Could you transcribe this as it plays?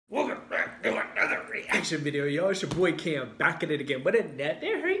reaction video, y'all. It's your boy Cam back at it again with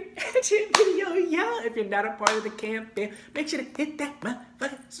another reaction video, y'all. If you're not a part of the Cam fam, make sure to hit that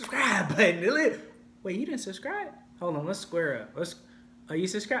motherfucking subscribe button. Wait, you didn't subscribe? Hold on, let's square up. Oh, you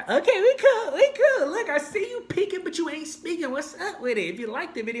subscribed? Okay, we cool. Look, I see you peeking, but you ain't speaking. What's up with it? If you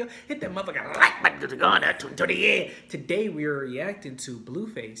like the video, hit that motherfucking like button to go on to the end. Today we are reacting to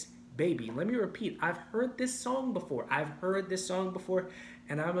Blueface, Baby. Let me repeat. I've heard this song before.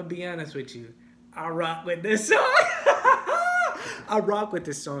 And I'm gonna be honest with you. I rock with this song. I rock with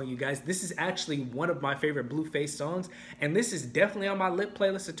this song, you guys. This is actually one of my favorite Blueface songs, and this is definitely on my lit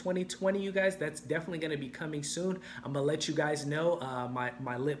playlist of 2020, you guys. That's definitely going to be coming soon. I'm going to let you guys know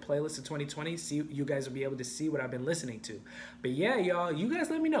my lit playlist of 2020. See, you guys will be able to see what I've been listening to. But yeah, y'all, you guys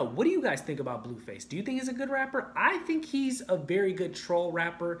let me know. What do you guys think about Blueface? Do you think he's a good rapper? I think he's a very good troll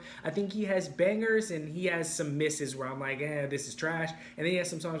rapper. I think he has bangers, and he has some misses where I'm like, this is trash. And then he has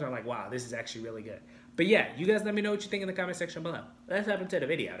some songs where I'm like, wow, this is actually really good. But yeah, you guys let me know what you think in the comment section below. Let's hop into the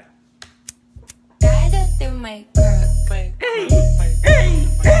video now. Hey.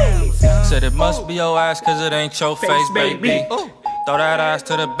 Said it must be your ass cause it ain't your face, baby. Throw that ass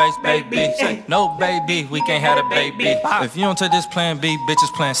to the base, baby. Say, no, baby, we can't have a baby. If you don't take this plan B,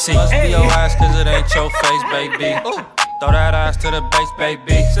 bitches plan C. Must be your ass cause it ain't your face, baby. Throw that ass to the base,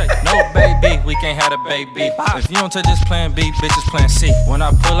 baby. Say, no, baby, we can't have a baby. If you don't take this plan B, bitches plan C. When I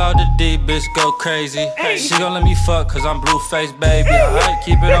pull out the D, bitch go crazy. She gon' let me fuck cause I'm Blueface, baby. Alright,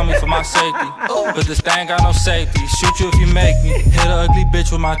 keep it on me for my safety. But this thing got no safety. Shoot you if you make me. Hit a ugly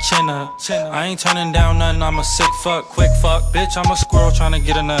bitch with my chin up. I ain't turning down nothing, I'm a sick fuck, quick fuck. Bitch, I'm a squirrel trying to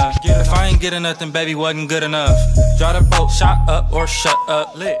get enough. If I ain't getting nothing, baby, wasn't good enough. Drive the boat, shot up or shut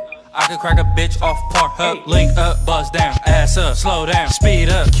up. Lit. I could crack a bitch off park up, link up, buzz down, ass up, slow down, speed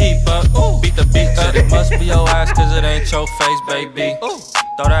up, keep up, beat the beat up. It must be your ass cause it ain't your face, baby.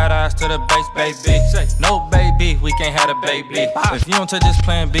 Throw that ass to the base, baby. No, baby, we can't have a baby. If you don't take this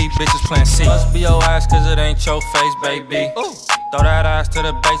plan B, bitches plan C. Must be your ass cause it ain't your face, baby. Throw that ass to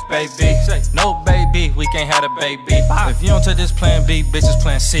the base, baby. No, baby, we can't have a baby. If you don't take this plan B, bitches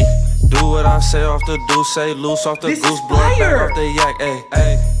plan C. Do what I say off the do, say loose off the goose, blow back off the yak,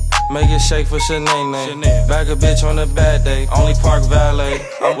 ayy. Make it shake for Shanae. Back a bitch on a bad day. Only park valet.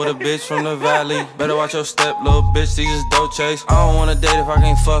 I'm with a bitch from the valley. Better watch your step, little bitch. These is dope chase. I don't wanna date if I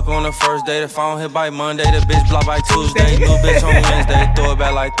can't fuck on the first date. If I don't hit by Monday, the bitch block by Tuesday. New bitch on Wednesday. Throw it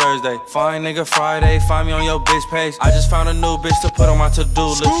back like Thursday. Fine nigga Friday. Find me on your bitch page. I just found a new bitch to put on my to-do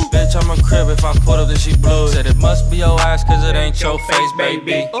list. Bitch, I'm a crib. If I put up, then she blew it. Said it must be your ass cause it ain't your face,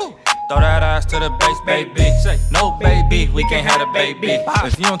 baby. Throw that ass to the base, baby. No, baby, we can't have a baby.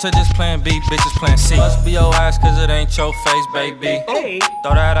 If you don't take this plan B, bitches plan C. Must be your ass cause it ain't your face, baby.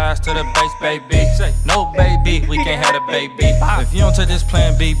 Throw that ass to the base, baby. No, baby, we can't have a baby. If you don't take this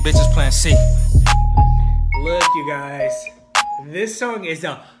plan B, bitches plan C. Look, you guys, this song is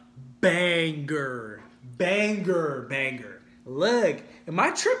a banger. Look, am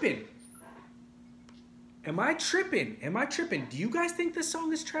I tripping? Do you guys think this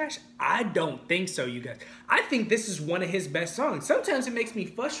song is trash? I don't think so, you guys. I think this is one of his best songs. Sometimes it makes me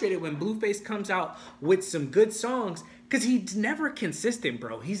frustrated when Blueface comes out with some good songs because he's never consistent,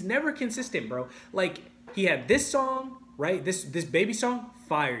 bro. Like, he had this song, right? This baby song,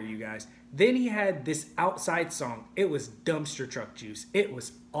 fire, you guys. Then he had this Outside song. It was dumpster truck juice. It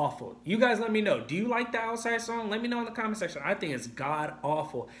was awful. You guys let me know. Do you like the Outside song? Let me know in the comment section. I think it's god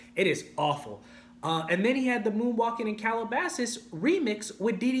awful. It is awful. And then he had the Moonwalking in Calabasas remix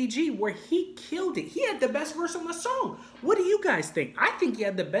with DDG where he killed it. He had the best verse on the song. What do you guys think? I think he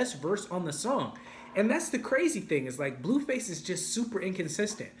had the best verse on the song. And that's the crazy thing is like Blueface is just super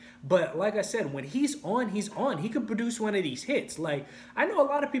inconsistent. But like I said, when he's on, he's on. He could produce one of these hits. Like, I know a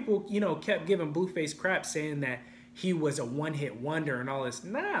lot of people, kept giving Blueface crap saying that he was a one-hit wonder and all this.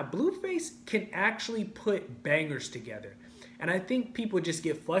 Nah, Blueface can actually put bangers together. And I think people just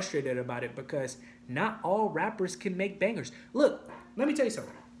get frustrated about it because not all rappers can make bangers. Look, let me tell you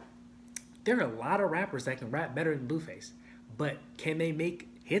something. There are a lot of rappers that can rap better than Blueface. But can they make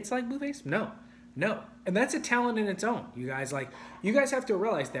hits like Blueface? No. And that's a talent in its own, you guys. Like, you guys have to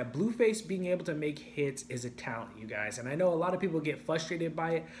realize that Blueface being able to make hits is a talent, you guys. And I know a lot of people get frustrated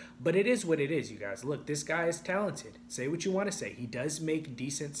by it, but it is what it is, you guys. Look, this guy is talented. Say what you want to say. He does make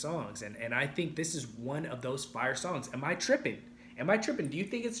decent songs, and I think this is one of those fire songs. Am I tripping? Do you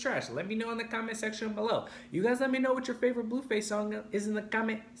think it's trash? Let me know in the comment section below. You guys let me know what your favorite Blueface song is in the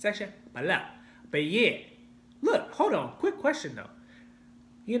comment section below. But yeah, look, hold on. Quick question, though.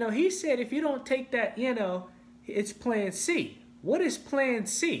 He said if you don't take that, it's plan C. What is plan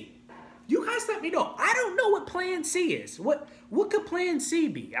C? You guys let me know. I don't know what plan C is. What What could Plan C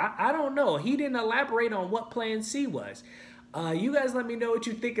be? I don't know. He didn't elaborate on what Plan C was. You guys let me know what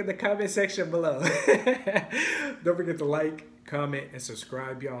you think in the comment section below. Don't forget to like, comment, and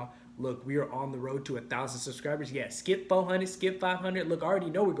subscribe, y'all. Look, we are on the road to 1,000 subscribers. Yeah, skip 400, skip 500. Look, I already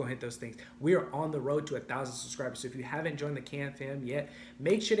know we're going to hit those things. We are on the road to 1,000 subscribers. So if you haven't joined the Can Fam yet,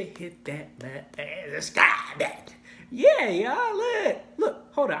 make sure to hit that subscribe button. Yeah, y'all.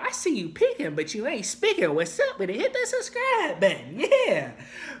 Look, hold on. I see you peeking, but you ain't speaking. What's up with it? Hit that subscribe button. Yeah.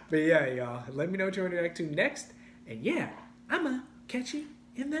 But yeah, y'all. Let me know what you want to react to next. And yeah, I'ma catch you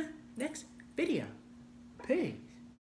in the next video. Peace.